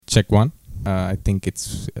Check one. I think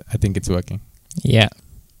it's working. Yeah.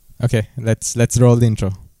 Okay, let's roll the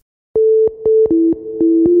intro.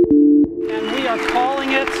 And we are calling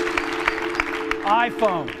it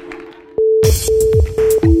iPhone.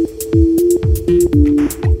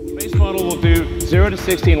 Base model will do 0 to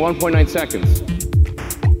 60 in 1.9 seconds.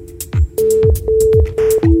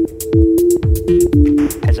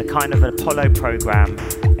 As a kind of Apollo program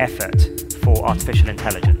effort for artificial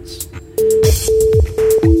intelligence.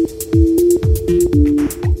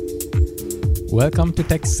 Welcome to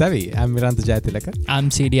Tech Savvy. I'm Viranta Jayatilaka. I'm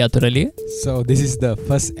CD Athuraliya. So this is the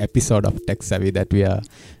first episode of Tech Savvy that we are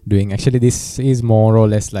doing. Actually, this is more or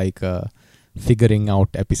less like a figuring out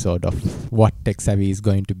episode of what Tech Savvy is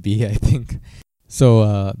going to be, I think.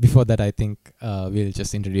 So before that, I think we'll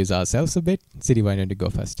just introduce ourselves a bit. CD, why don't you go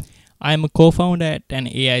first? I'm a co-founder at an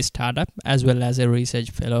AI startup as well as a research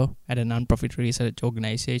fellow at a non-profit research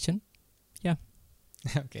organization. Yeah.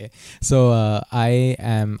 Okay. So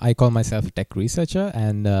I call myself a tech researcher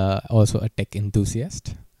and also a tech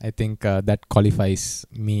enthusiast. I think that qualifies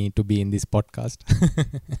me to be in this podcast.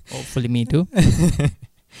 Hopefully me too.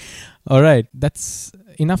 All right. That's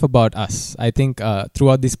enough about us. I think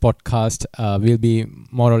throughout this podcast, we'll be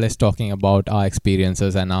more or less talking about our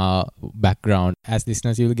experiences and our background. As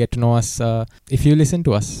listeners, you will get to know us if you listen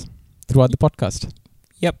to us throughout the podcast.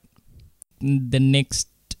 Yep. The next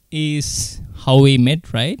is how we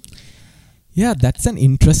met, right? Yeah, that's an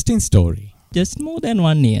interesting story. Just more than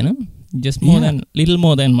 1 year, no? Just little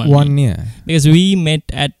more than 1 year. 1 year. Because we met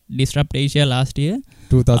at Disrupt Asia last year.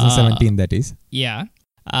 2017, that is. Yeah.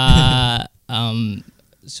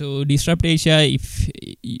 So Disrupt Asia, if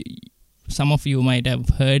some of you might have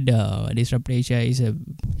heard, Disrupt Asia is a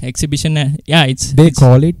exhibition. They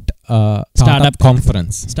call it startup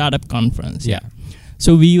conference. Startup conference. Yeah.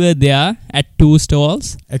 So we were there at 2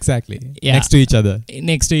 stalls. Exactly. Yeah. Next to each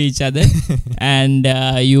other. And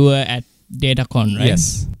you were at DataCon, right?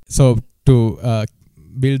 Yes. So to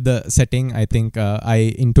build the setting, I think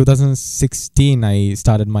in 2016 I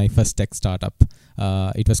started my first tech startup.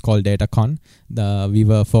 It was called DataCon. We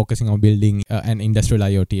were focusing on building an industrial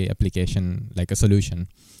IoT application, like a solution.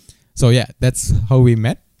 So yeah, that's how we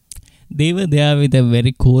met. They were there with a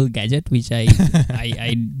very cool gadget, which I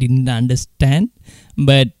didn't understand.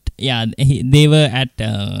 But yeah, they were at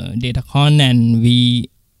DataCon, and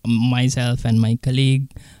myself and my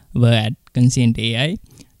colleague were at Conscient AI.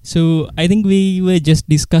 So I think we were just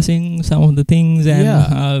discussing some of the things,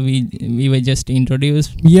 and we were just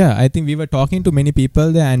introduced. Yeah, I think we were talking to many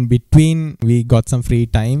people there, and between we got some free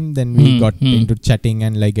time. Then we got into chatting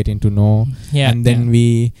and like getting to know. Yeah, and then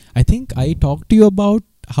I think I talked to you about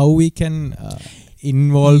how we can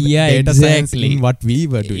involve data science in what we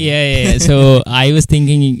were doing. Yeah. So I was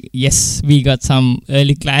thinking, yes, we got some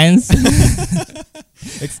early clients.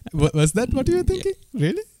 Was that what you were thinking?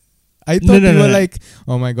 Really? I thought you were like,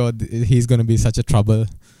 oh my God, he's going to be such a trouble.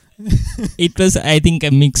 It was, I think,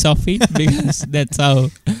 a mix of it, because that's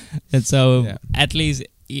how at least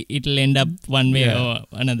it'll end up one way or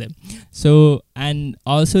another. So, and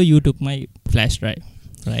also you took my flash drive,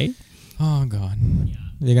 right? Oh God. Yeah.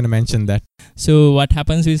 We're going to mention that. So what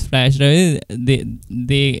happens with flash drive,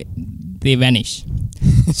 they vanish.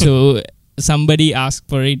 So somebody asks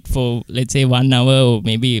for it for, let's say, 1 hour or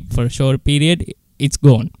maybe for a short period, it's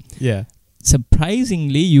gone. Yeah.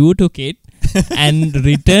 Surprisingly, you took it and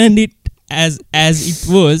returned it as it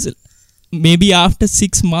was, maybe after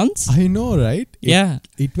 6 months. I know, right?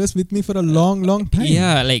 It was with me for a long time.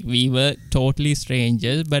 Yeah, like we were totally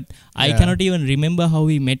strangers, but I cannot even remember how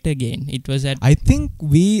we met again. It was I think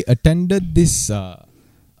we attended this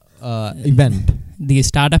event. The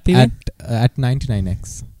startup event? At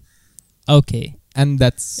 99X. Okay. And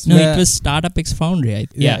that's... No, it was Startup X Foundry.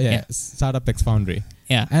 Yeah. Startup X Foundry.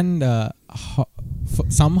 Yeah. And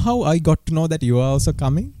somehow I got to know that you are also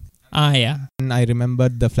coming. Yeah. And I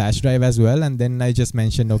remembered the flash drive as well. And then I just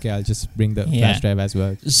mentioned, okay, I'll just bring the flash drive as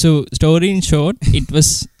well. So, story in short, it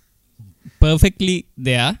was perfectly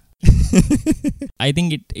there. I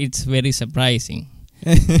think it's very surprising,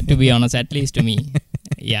 to be honest, at least to me.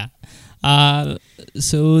 Yeah.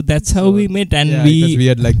 So, that's how we met. And it was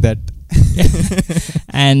weird like that.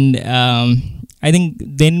 And I think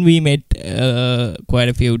then we met quite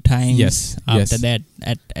a few times after that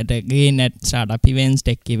at startup events,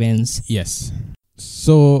 tech events. Yes.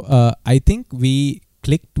 So I think we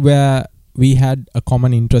clicked where we had a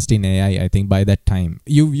common interest in AI, I think, by that time.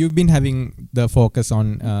 You've been having the focus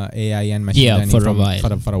on AI and machine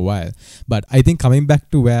learning for a while. But I think coming back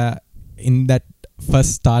to where in that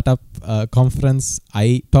first startup conference,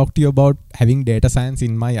 I talked to you about having data science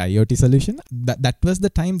in my IoT solution. That was the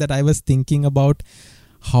time that I was thinking about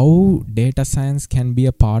how data science can be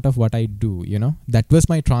a part of what I do, That was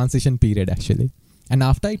my transition period actually. And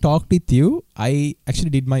after I talked with you, I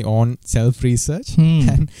actually did my own self-research.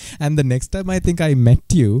 And the next time I think I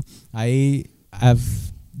met you, I have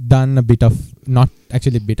done a bit of, not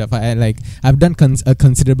actually a bit of, I've done a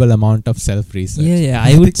considerable amount of self-research. Yeah.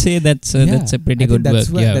 I would say that's a pretty good work.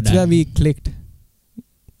 That's where we clicked.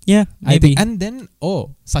 Yeah, maybe. I think, and then,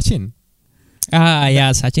 Sachin.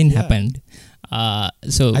 Sachin happened.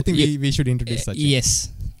 So I think we should introduce Sachin.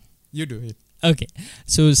 Yes. You do it. Okay.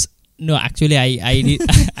 So no, actually, I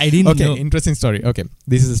didn't know. Okay, interesting story. Okay,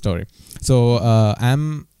 this is the story. So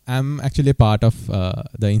I'm actually a part of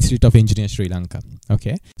the Institute of Engineers Sri Lanka.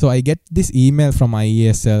 Okay, so I get this email from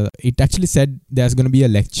IESL. It actually said there's going to be a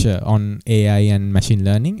lecture on AI and machine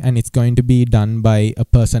learning, and it's going to be done by a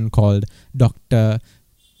person called Dr.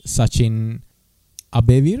 Sachin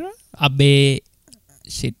Abevira.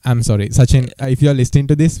 Shit. I'm sorry, Sachin. If you're listening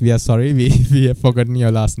to this, we are sorry. We have forgotten your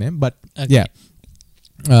last name, but yeah.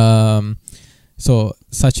 So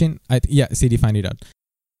Sachin, CD find it out.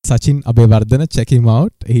 Sachin Abevardhana, check him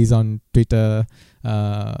out. He's on Twitter,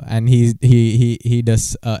 and he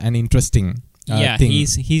does an interesting thing.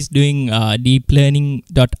 He's doing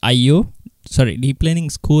deeplearning.io. Sorry,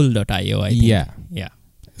 deeplearningschool.io. I think. Yeah.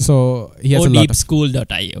 So he has a lot of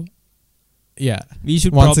deepschool.io. Yeah, we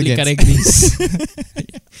should probably correct this.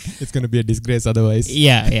 It's going to be a disgrace otherwise.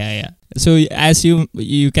 Yeah. So as you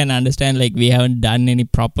can understand, like we haven't done any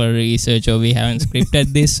proper research or we haven't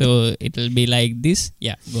scripted this, so it will be like this.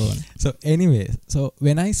 Yeah, go on. So anyway, so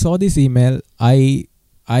when I saw this email, my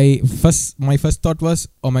first thought was,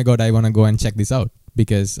 oh my god, I want to go and check this out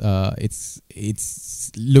because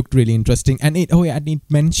it's looked really interesting, and it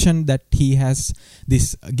mentioned that he has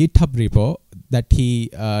this GitHub repo that he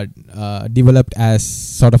developed as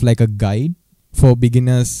sort of like a guide for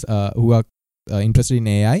beginners who are interested in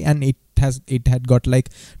AI, and it had got like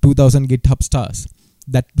 2,000 GitHub stars.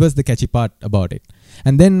 That was the catchy part about it.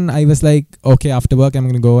 And then I was like, okay, after work I'm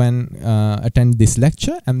going to go and attend this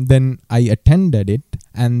lecture, and then I attended it,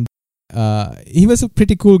 and he was a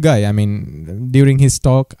pretty cool guy. I mean, during his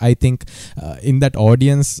talk, I think in that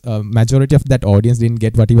audience, majority of that audience didn't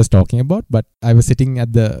get what he was talking about, but I was sitting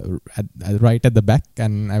right at the back,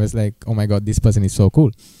 and I was like, oh my god, this person is so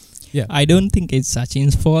cool. Yeah, I don't think it's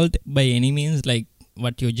Sachin's fault by any means. Like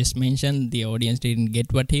what you just mentioned, the audience didn't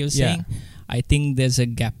get what he was saying. I think there's a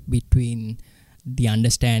gap between the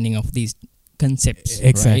understanding of these concepts.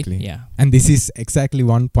 Exactly. Right? Yeah. And this is exactly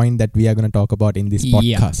one point that we are going to talk about in this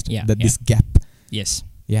podcast. This gap. Yes.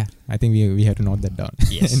 Yeah. I think we have to note that down.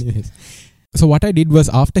 Yes. Anyways. So what I did was,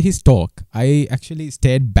 after his talk, I actually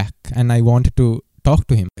stayed back and I wanted to talk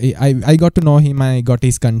to him. I got to know him, I got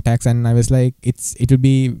his contacts, and I was like, it would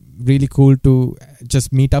be really cool to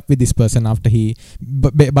just meet up with this person after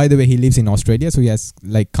by the way, he lives in Australia, so he has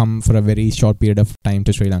like come for a very short period of time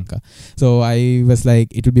to Sri Lanka. So I was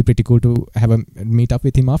like, it would be pretty cool to have a meet up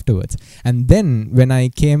with him afterwards. And then when I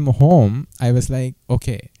came home, I was like,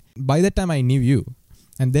 okay, by that time I knew you.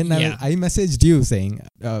 And then I messaged you saying,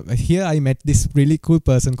 here I met this really cool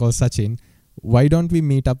person called Sachin. Why don't we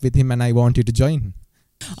meet up with him, and I want you to join?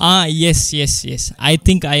 Yes. I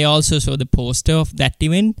think I also saw the poster of that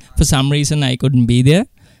event. For some reason, I couldn't be there,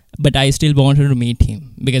 but I still wanted to meet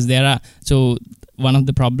him because one of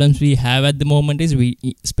the problems we have at the moment is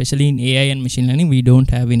especially in AI and machine learning, we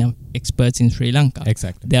don't have enough experts in Sri Lanka.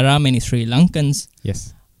 Exactly. There are many Sri Lankans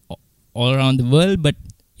all around the world, but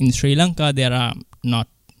in Sri Lanka, there are not.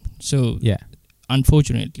 So,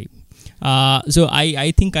 unfortunately. So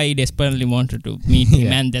I think I desperately wanted to meet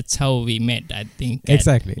him, and that's how we met, I think.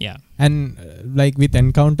 Exactly. Yeah. And like with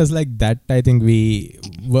encounters like that, I think we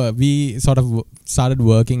sort of started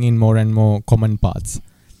working in more and more common paths.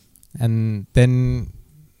 And then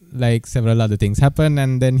like several other things happened,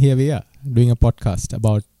 and then here we are doing a podcast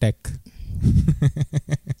about tech.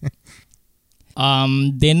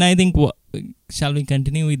 Then I think shall we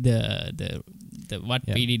continue with the what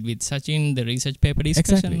we did with Sachin, the research paper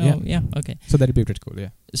discussion? Exactly, yeah. Okay. So that'd be pretty cool, yeah.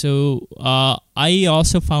 So I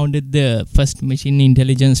also founded the first machine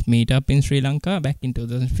intelligence meetup in Sri Lanka back in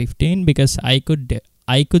 2015 because I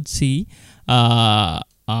could see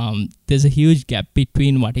there's a huge gap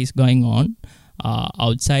between what is going on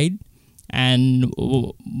outside and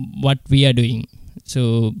what we are doing.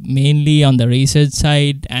 So mainly on the research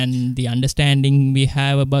side and the understanding we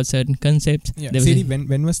have about certain concepts. Yeah. CD,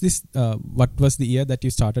 when was this? What was the year that you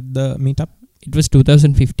started the meetup? It was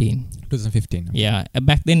 2015. 2015. Okay. Yeah.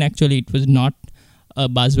 Back then, actually, it was not a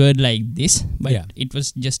buzzword like this, but it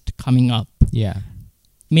was just coming up. Yeah.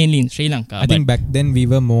 Mainly in Sri Lanka. I think back then we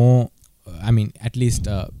were more I mean, at least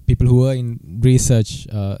people who were in research,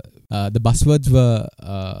 the buzzwords were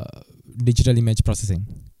digital image processing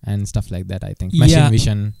and stuff like that, I think. Machine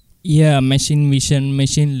vision. Yeah, machine vision,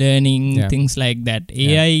 machine learning, things like that.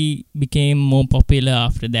 AI became more popular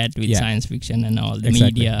after that with science fiction and all the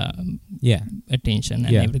media attention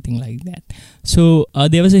and everything like that. So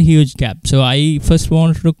there was a huge gap. So I first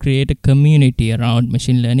wanted to create a community around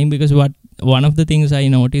machine learning, because one of the things I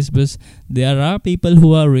noticed was there are people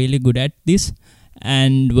who are really good at this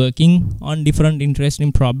and working on different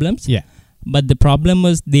interesting problems. Yeah. But the problem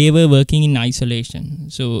was they were working in isolation.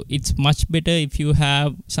 So it's much better if you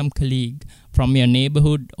have some colleague from your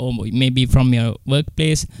neighborhood or maybe from your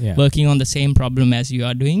workplace working on the same problem as you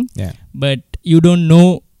are doing. Yeah. But you don't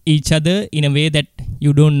know each other in a way that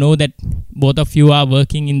you don't know that both of you are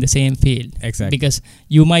working in the same field. Exactly. Because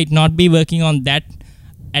you might not be working on that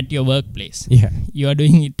at your workplace. Yeah. You are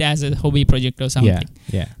doing it as a hobby project or something.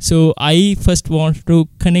 Yeah. So I first want to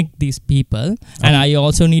connect these people, and I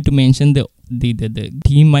also need to mention the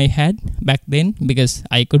team I had back then, because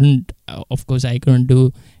I couldn't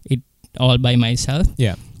do it all by myself.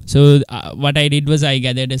 Yeah. So what I did was I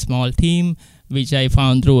gathered a small team, which I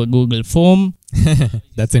found through a Google form.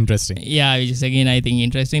 That's interesting. Yeah, which is again I think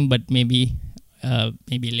interesting, but maybe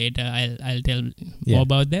later I'll tell more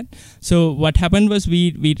about that. So what happened was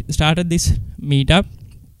we started this meetup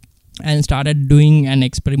and started doing and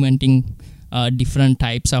experimenting different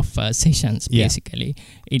types of sessions. Basically,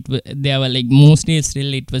 they were like mostly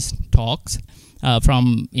still it was talks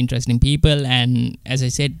from interesting people, and as I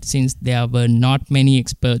said, since there were not many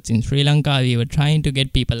experts in Sri Lanka, we were trying to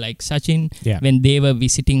get people like Sachin when they were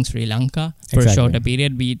visiting Sri Lanka for a shorter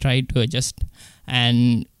period. We tried to adjust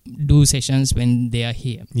and do sessions when they are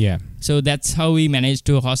here. Yeah. So that's how we managed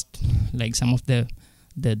to host like some of the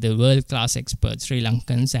world-class experts, Sri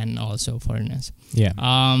Lankans and also foreigners. Yeah.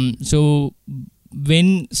 So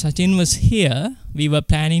when Sachin was here, we were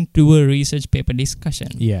planning to do a research paper discussion.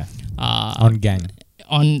 Yeah. On GAN.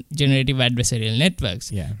 On generative adversarial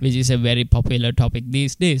networks, which is a very popular topic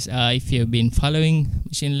these days, if you've been following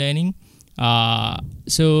machine learning.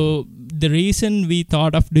 So the reason we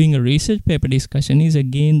thought of doing a research paper discussion is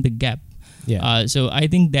again the gap. Yeah. So I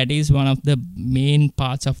think that is one of the main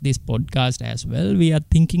parts of this podcast as well. We are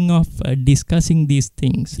thinking of discussing these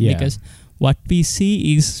things because what we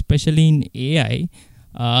see is, especially in AI,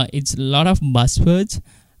 it's a lot of buzzwords,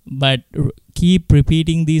 but keep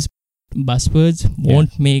repeating these buzzwords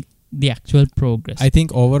won't make the actual progress. I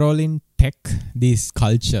think overall in tech, this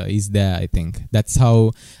culture is there. I think that's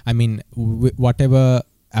how, I mean, whatever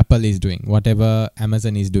Apple is doing, whatever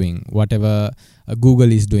Amazon is doing, whatever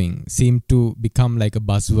Google is doing, seem to become like a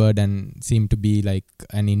buzzword and seem to be like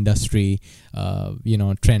an industry,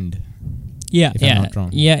 trend. Yeah, if I'm not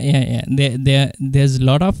wrong. There's a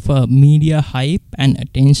lot of media hype and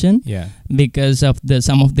attention because of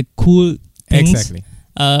some of the cool things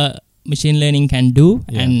machine learning can do,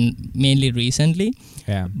 and mainly recently.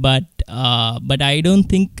 Yeah. But I don't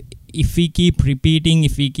think if we keep repeating,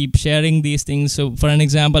 if we keep sharing these things. So for an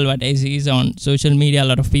example, what I see is on social media, a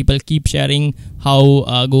lot of people keep sharing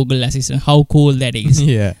how Google Assistant, how cool that is.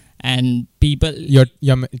 Yeah. And people... You're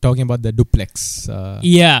talking about the duplex. The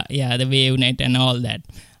WaveNet and all that.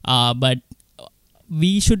 But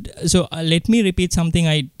we should... So let me repeat something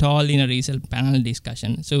I told in a recent panel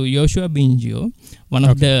discussion. So Yoshua Bengio, one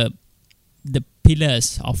of the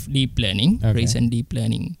pillars of deep learning, recent deep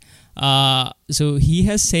learning. So he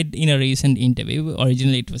has said in a recent interview,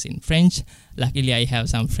 originally it was in French. Luckily, I have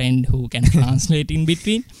some friend who can translate in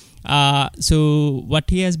between. So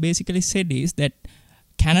what he has basically said is that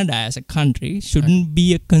Canada as a country shouldn't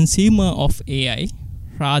be a consumer of AI.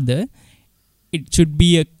 Rather, it should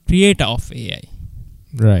be a creator of AI.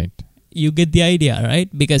 Right. You get the idea,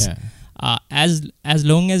 right? Because as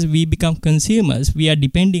long as we become consumers, we are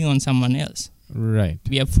depending on someone else. Right.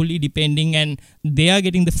 We are fully depending, and they are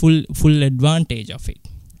getting the full advantage of it.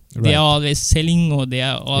 Right. They are always selling, or they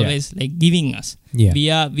are always like giving us.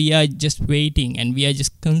 Yeah. We are just waiting, and we are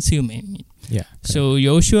just consuming it. Yeah. So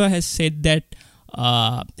Yoshua has said that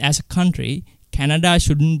as a country, Canada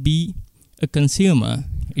shouldn't be a consumer.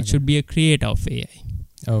 It should be a creator of AI.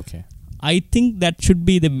 Okay. I think that should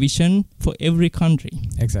be the vision for every country.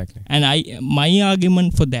 Exactly. And my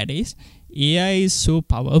argument for that is AI is so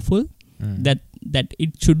powerful that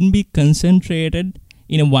it shouldn't be concentrated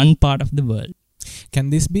in one part of the world. Can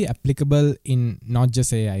this be applicable in not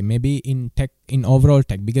just AI, maybe in tech, in overall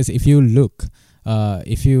tech? Because if you look, the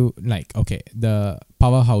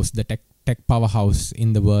powerhouse, the tech powerhouse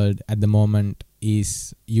in the world at the moment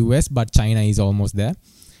is US, but China is almost there.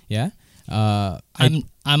 Yeah.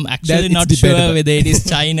 I'm actually not sure whether it is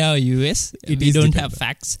China or US. We don't have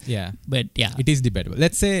facts. Yeah. But yeah. It is debatable.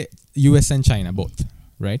 Let's say US and China both,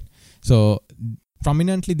 right? So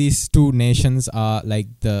prominently these two nations are like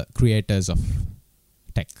the creators of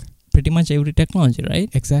tech. Pretty much every technology, right?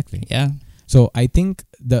 Exactly. Yeah. So I think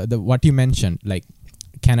the what you mentioned, like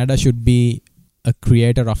Canada should be a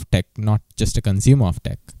creator of tech, not just a consumer of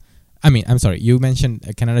tech. I mean, I'm sorry, you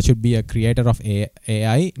mentioned Canada should be a creator of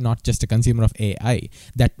AI, not just a consumer of AI.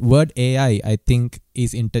 That word AI, I think,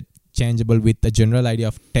 is interchangeable with the general idea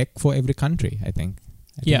of tech for every country, I think.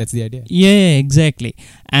 I think that's the idea. Yeah, exactly.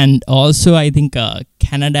 And also, I think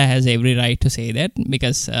Canada has every right to say that,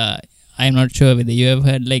 because I'm not sure whether you have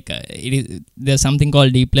heard, like, there's something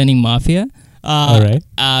called deep learning mafia. All right.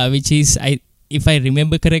 Which is, if I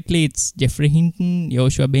remember correctly, it's Geoffrey Hinton,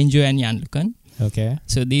 Yoshua Bengio, and Yann LeCun. Okay.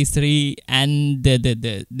 So these three and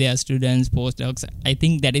their students, postdocs, I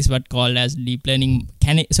think that is what called as deep learning.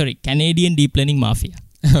 Canadian deep learning mafia.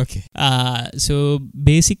 Okay. So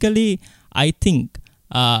basically, I think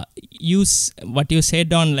what you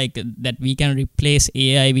said on, like, that we can replace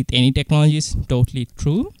AI with any technology is totally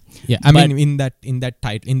true. Yeah, I mean, in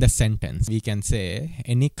the sentence, we can say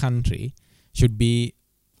any country should be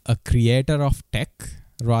a creator of tech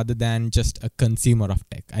rather than just a consumer of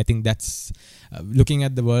tech. I think that's looking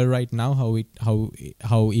at the world right now, how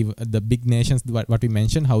even the big nations, what we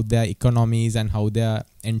mentioned, how their economies and how their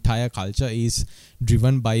entire culture is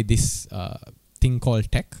driven by this thing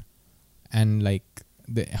called tech, and like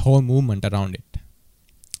the whole movement around it.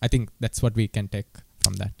 I think that's what we can take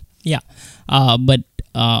from that. Yeah, but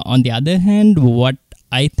on the other hand, what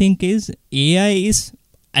I think is AI is,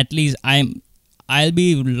 at least I'll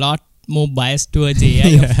be a lot more biased towards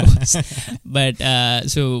AI, of course. But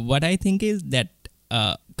so what I think is that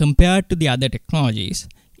compared to the other technologies,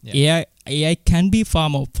 AI can be far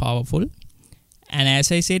more powerful. And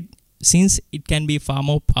as I said, since it can be far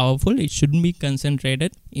more powerful, it shouldn't be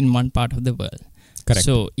concentrated in one part of the world. Correct.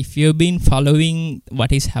 So if you've been following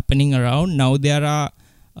what is happening around, now there are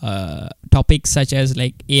topics such as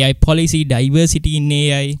like AI policy, diversity in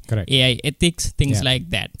AI, correct, AI ethics, things like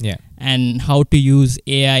that. Yeah. And how to use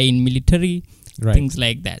AI in military, right, things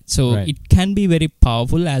like that. So it can be very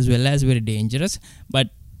powerful as well as very dangerous. But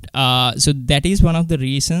so that is one of the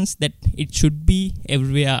reasons that it should be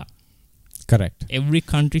everywhere. Correct. Every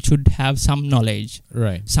country should have some knowledge,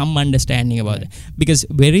 right, some understanding about it. Because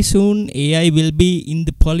very soon AI will be in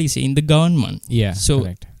the policy, in the government. Yeah. So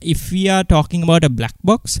correct, if we are talking about a black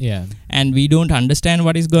box, and we don't understand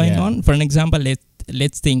what is going on, for an example,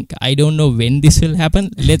 let's think, I don't know when this will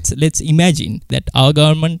happen. Let's imagine that our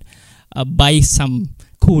government buys some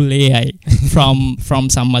cool AI from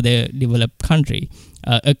some other developed country,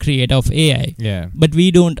 a creator of AI. Yeah. But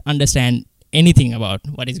we don't understand anything about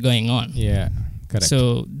what is going on. Yeah. Correct.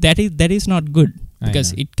 So that is not good,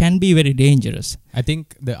 because it can be very dangerous. I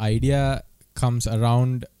think the idea comes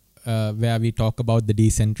around where we talk about the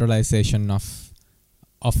decentralization of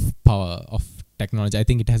power, of technology. I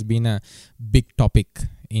think it has been a big topic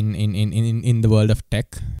in the world of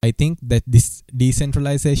tech. I think that this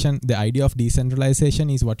decentralization, the idea of decentralization,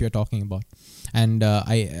 is what you're talking about. And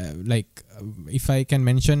if I can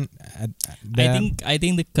mention, I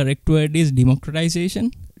think the correct word is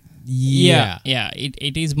democratization. Yeah.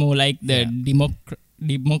 It is more like the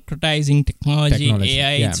democratizing technology,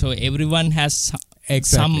 AI. So everyone has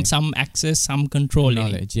some access, some control,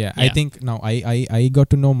 knowledge. I think now I got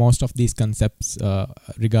to know most of these concepts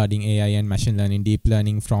regarding AI and machine learning, deep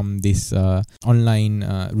learning, from this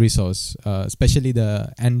online resource, especially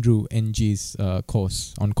the Andrew Ng's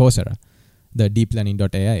course on Coursera, the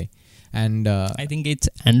deeplearning.ai. And I think it's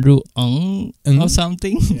Andrew Ng or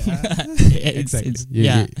something. Exactly.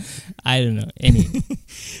 I don't know. Anyway.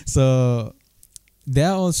 So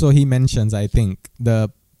there also he mentions, I think,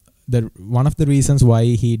 the one of the reasons why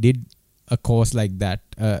he did a course like that,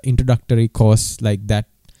 introductory course like that,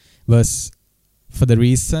 was for the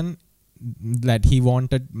reason that he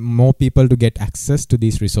wanted more people to get access to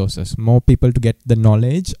these resources, more people to get the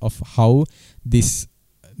knowledge of how this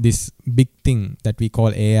big thing that we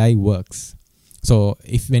call AI works. So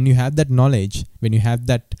when you have that knowledge, when you have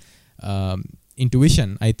that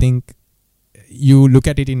intuition, I think you look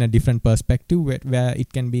at it in a different perspective where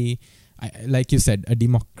it can be, like you said, a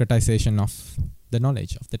democratization of the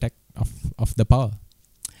knowledge, of the tech, of the power.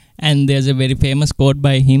 And there's a very famous quote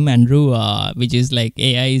by him, Andrew, which is like,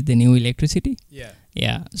 AI is the new electricity.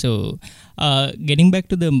 Yeah. So getting back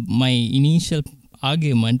to my initial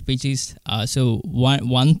argument, which is so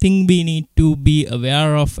one thing we need to be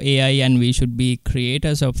aware of AI, and we should be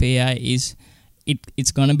creators of AI, is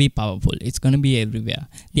it's going to be powerful. It's going to be everywhere.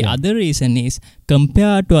 The Yeah. other reason is,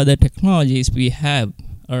 compared to other technologies we have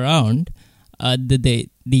around, the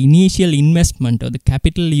initial investment or the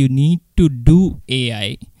capital you need to do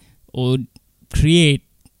AI or create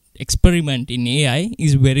experiment in AI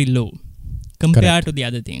is very low compared Correct. to the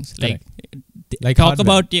other things. Correct. Like Like talk hardware.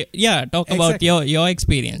 about Exactly. your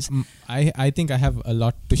experience. I think I have a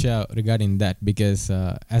lot to share regarding that because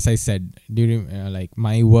as I said, during like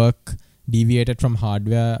my work deviated from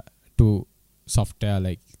hardware to software,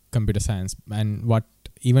 like computer science, and what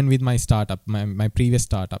even with my startup, my previous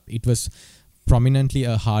startup, it was prominently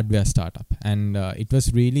a hardware startup, and it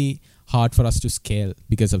was really hard for us to scale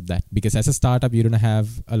because of that. Because as a startup, you don't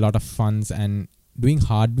have a lot of funds, and doing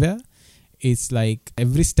hardware is like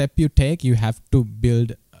every step you take, you have to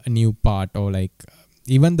build a new part, or like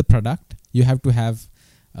even the product, you have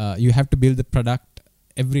to build the product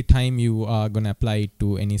every time you are going to apply it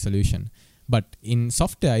to any solution. But in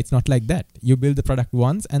software, it's not like that. You build the product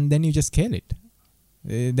once and then you just scale it.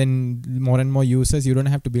 Then more and more users, you don't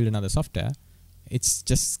have to build another software. It's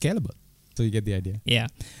just scalable. So you get the idea. Yeah.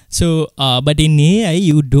 So, but in AI,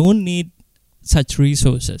 you don't need such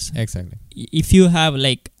resources. Exactly. If you have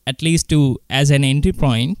like at least as an entry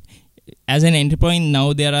point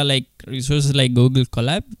now, there are like resources like Google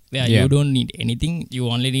Colab where Yeah. you don't need anything. You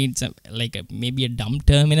only need some maybe a dumb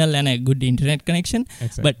terminal and a good internet connection.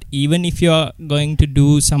 Exactly. But even if you are going to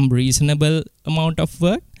do some reasonable amount of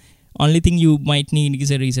work, only thing you might need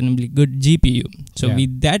is a reasonably good GPU. So Yeah.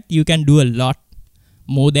 with that, you can do a lot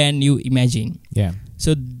more than you imagine. Yeah.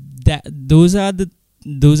 So those are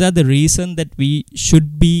the reason that we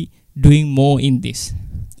should be doing more in this.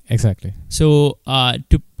 Exactly. So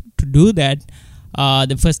to do that,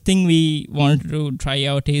 the first thing we want to try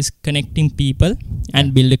out is connecting people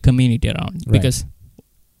and build a community around. Right. Because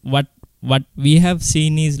what we have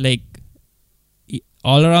seen is like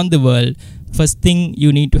all around the world, first thing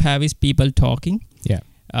you need to have is people talking. Yeah.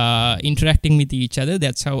 Interacting with each other.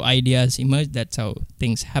 That's how ideas emerge. That's how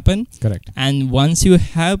things happen. Correct. And once you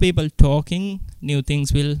have people talking, new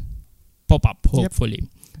things will pop up, hopefully.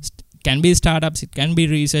 Can be startups, it can be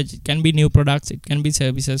research, it can be new products, it can be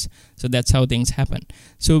services. So that's how things happen.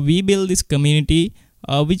 So we build this community,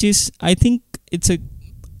 which is, I think it's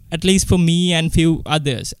at least for me and few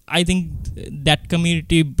others, I think that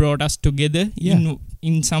community brought us together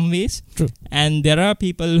in some ways. True. And there are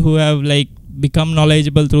people who have like become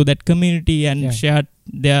knowledgeable through that community and shared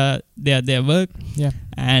their work. Yeah.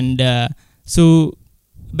 And so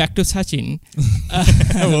back to Sachin.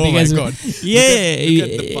 Oh my God. Yeah. Look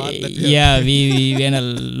at the path that we went a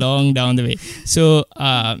long down the way. So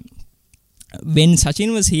when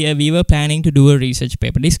Sachin was here, we were planning to do a research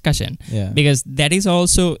paper discussion. Yeah. Because that is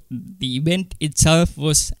also, the event itself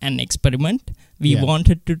was an experiment. We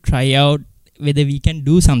wanted to try out whether we can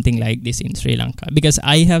do something like this in Sri Lanka. Because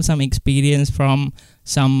I have some experience from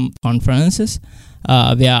some conferences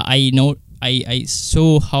where I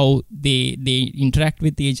saw how they interact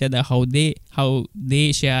with each other, how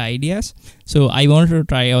they share ideas. So I wanted to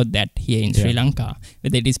try out that here in Sri Lanka,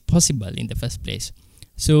 whether it is possible in the first place.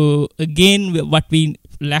 So again, what we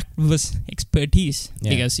lacked was expertise,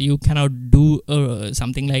 because you cannot do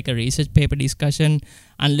something like a research paper discussion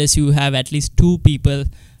unless you have at least two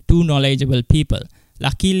knowledgeable people.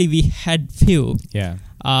 Luckily, we had few,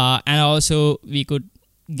 and also we could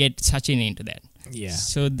get Sachin into that. Yeah.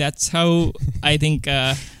 So that's how I think.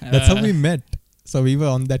 That's how we met. So we were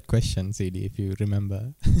on that question, CD, if you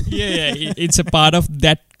remember. It's a part of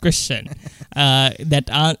that question,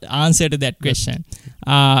 that answer to that question.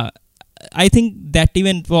 I think that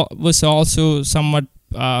event was also somewhat.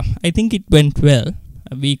 I think it went well.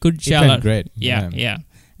 We could share. It went great. Yeah.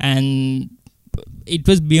 And it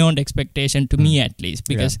was beyond expectation to me, at least,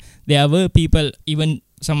 because there were people, even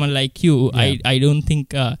someone like you. I don't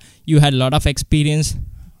think you had a lot of experience.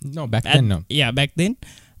 No, back then, no. Yeah, back then.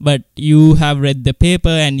 But you have read the paper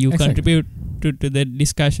and you Exactly. contribute to the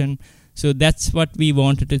discussion. So that's what we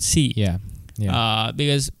wanted to see. Yeah.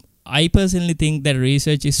 Because I personally think that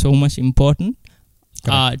research is so much important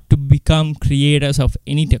to become creators of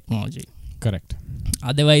any technology. Correct.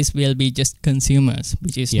 Otherwise, we'll be just consumers,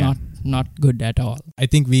 which is not good at all. I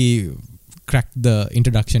think we cracked the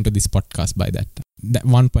introduction to this podcast by that. That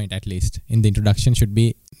one point, at least, in the introduction should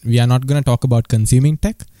be, we are not going to talk about consuming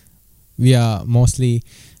tech. We are mostly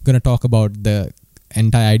going to talk about the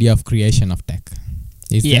entire idea of creation of tech.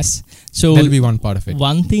 So that'll be one part of it.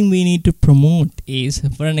 One thing we need to promote is,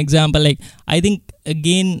 for an example, like I think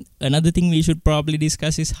again, another thing we should probably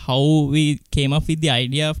discuss is how we came up with the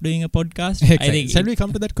idea of doing a podcast. Exactly. I think Shall we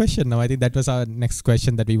come to that question now? I think that was our next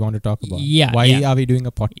question that we want to talk about. Yeah. Why are we doing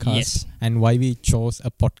a podcast? Yes. And why we chose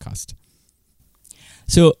a podcast?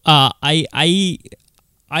 So I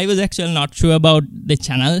was actually not sure about the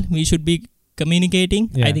channel we should be communicating.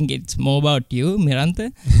 Yeah. I think it's more about you,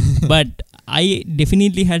 Mirantha. But I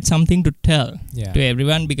definitely had something to tell to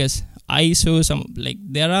everyone, because I saw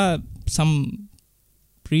there are some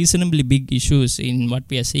reasonably big issues in what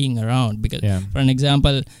we are seeing around. Because, for an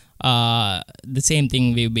example, the same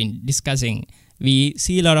thing we've been discussing. We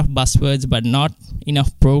see a lot of buzzwords, but not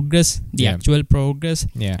enough progress, the actual progress.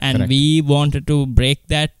 And correct. we wanted to break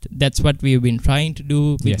that. That's what we've been trying to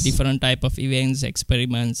do with different type of events,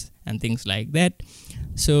 experiments, and things like that.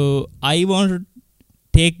 So I want to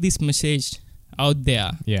take this message out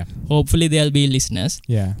there. Hopefully there'll be listeners.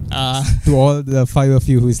 To all the 5 of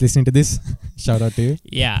you who is listening to this, shout out to you.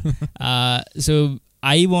 So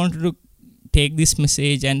I wanted to take this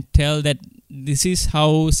message and tell that this is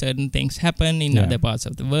how certain things happen in other parts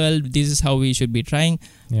of the world. This is how we should be trying.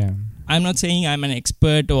 I'm not saying I'm an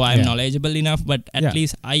expert or I'm knowledgeable enough, but at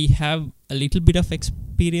least I have a little bit of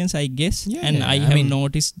experience, I guess. I have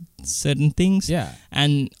noticed certain things.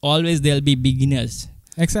 And always there'll be beginners.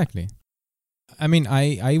 Exactly. I mean,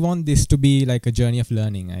 I want this to be like a journey of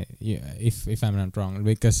learning, if I'm not wrong,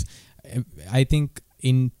 because I think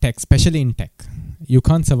in tech, especially in tech, you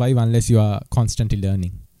can't survive unless you are constantly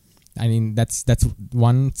learning. I mean, that's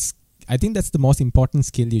one. I think that's the most important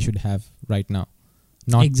skill you should have right now.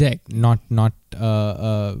 Not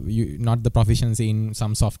the proficiency in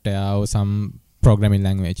some software or some programming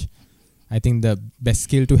language. I think the best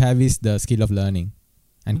skill to have is the skill of learning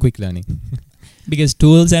and quick learning. Because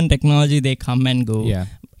tools and technology, they come and go.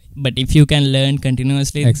 But if you can learn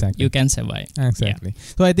continuously, you can survive. Exactly.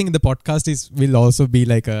 So I think the podcast will also be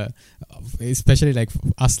like especially like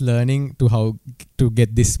us learning to how to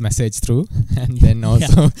get this message through, and then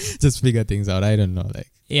also just figure things out. I don't know,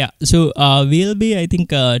 So we'll be, I think,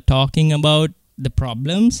 talking about the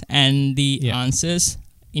problems and the answers.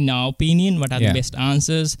 In our opinion, what are the best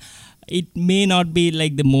answers? It may not be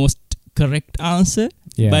like the most correct answer,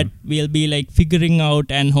 but we'll be like figuring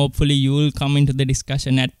out, and hopefully you will come into the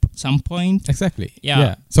discussion at some point. Exactly.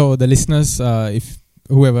 So the listeners, if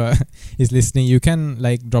whoever is listening, you can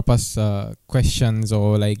like drop us questions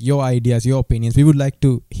or like your ideas, your opinions. We would like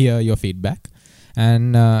to hear your feedback.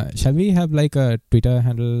 And shall we have like a Twitter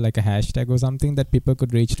handle, like a hashtag or something that people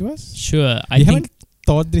could reach to us? Sure. I haven't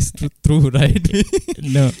thought this through, right?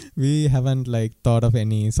 No. We haven't like thought of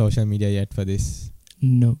any social media yet for this.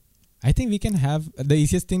 No. I think we can have, the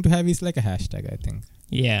easiest thing to have is like a hashtag, I think.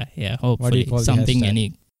 Hopefully something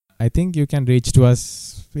unique. I think you can reach to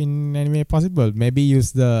us in any way possible. Maybe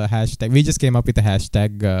use the hashtag. We just came up with a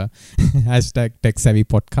hashtag, hashtag Tech Savvy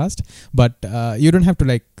Podcast. But you don't have to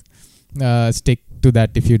like stick to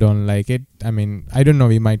that if you don't like it. I mean, I don't know.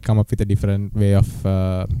 We might come up with a different way of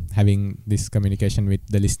having this communication with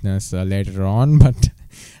the listeners later on. But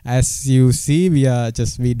as you see, we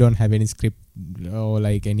don't have any script or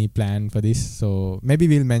like any plan for this. So maybe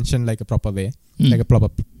we'll mention like a proper way, like a proper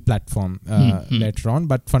platform later on.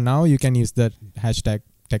 But for now, you can use the hashtag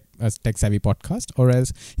Tech Savvy Podcast, or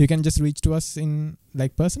else you can just reach to us in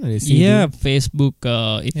like personally. Facebook.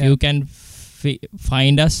 If you can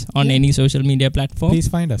find us on any social media platform, please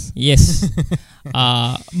find us. Yes.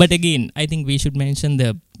 But again, I think we should mention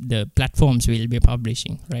the platforms we'll be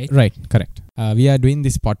publishing, right? Right, correct. We are doing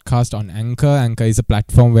this podcast on Anchor. Anchor is a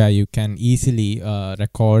platform where you can easily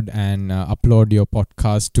record and upload your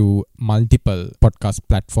podcast to multiple podcast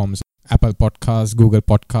platforms. Apple Podcasts, Google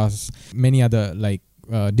Podcasts, many other like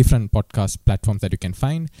different podcast platforms that you can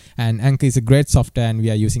find. And Anchor is a great software, and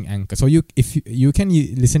we are using Anchor. So you can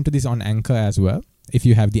listen to this on Anchor as well if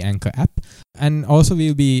you have the Anchor app. And also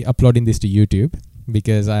we'll be uploading this to YouTube,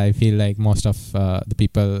 because I feel like most of the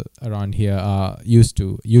people around here are used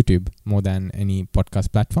to YouTube more than any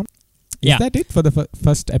podcast platform. Is that it for the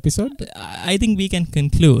first episode? I think we can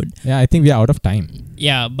conclude. I think we are out of time.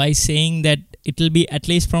 By saying that it'll be, at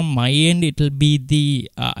least from my end, it'll be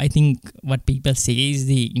the, I think what people say is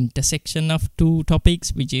the intersection of two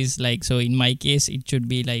topics, which is like, so in my case, it should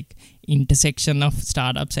be like intersection of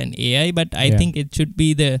startups and AI, but I think it should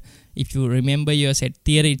be if you remember your set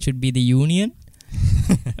theory, it should be the union.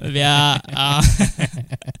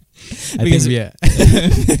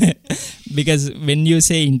 Because when you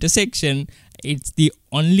say intersection, it's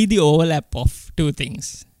only the overlap of two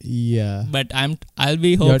things. But I'll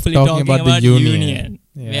be hopefully talking about the union.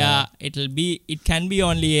 It can be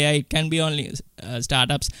only AI, it can be only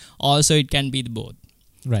startups, also it can be both.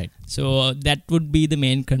 Right. So that would be the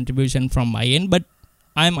main contribution from my end. But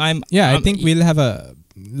I think we'll have a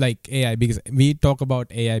like AI, because we talk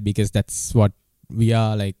about AI because that's what we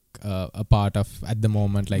are like a part of at the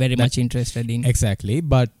moment. Like very much interested in. Exactly.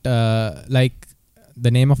 But like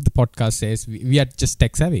the name of the podcast says, we are just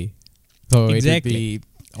tech savvy. So exactly. it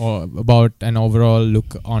will be about an overall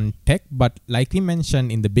look on tech. But like we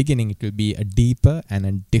mentioned in the beginning, it will be a deeper and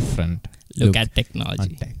a different look at technology. On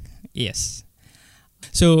tech. Yes.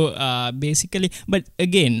 So basically, but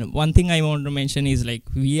again, one thing I want to mention is like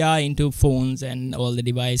we are into phones and all the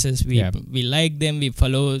devices. We like them. We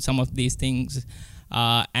follow some of these things,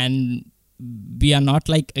 and we are not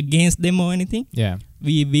like against them or anything. Yeah.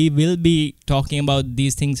 We will be talking about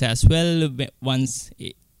these things as well once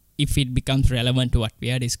if it becomes relevant to what we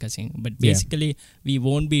are discussing. But basically, we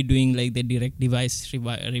won't be doing like the direct device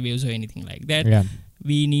reviews or anything like that. Yeah.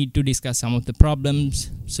 We need to discuss some of the problems,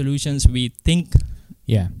 solutions we think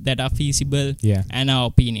that are feasible, and our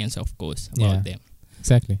opinions, of course, about them.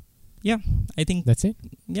 Exactly. Yeah, I think that's it.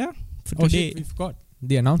 Yeah, for today we forgot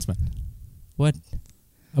the announcement. What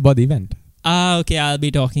about the event? Okay, I'll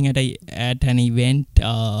be talking at an event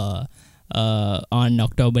on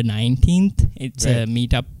October 19th. It's a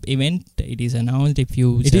meetup event. It is announced. If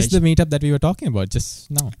you it is the meetup that we were talking about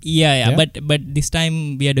just now. Yeah. But this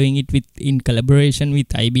time we are doing it in collaboration with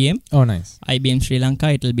IBM. Oh, nice. IBM Sri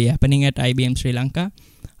Lanka. It will be happening at IBM Sri Lanka.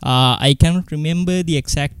 I cannot remember the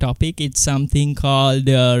exact topic. It's something called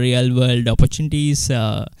real world opportunities.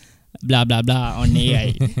 Blah blah blah on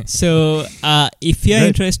AI. So if you're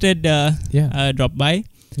interested, drop by.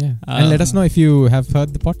 Yeah, and let us know if you have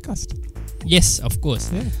heard the podcast. Yes, of course.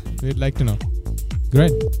 Yeah, we'd like to know.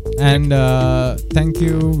 Great. And thank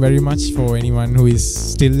you very much for anyone who is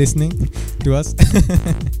still listening to us.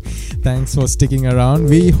 Thanks for sticking around.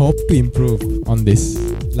 We hope to improve on this.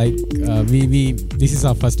 Like this is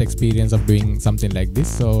our first experience of doing something like this,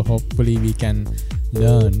 so hopefully we can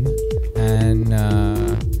learn and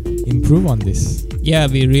improve on this. Yeah,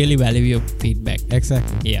 we really value your feedback.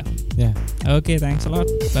 Exactly. Yeah. Okay, thanks a lot.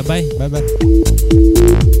 Bye bye. Bye bye.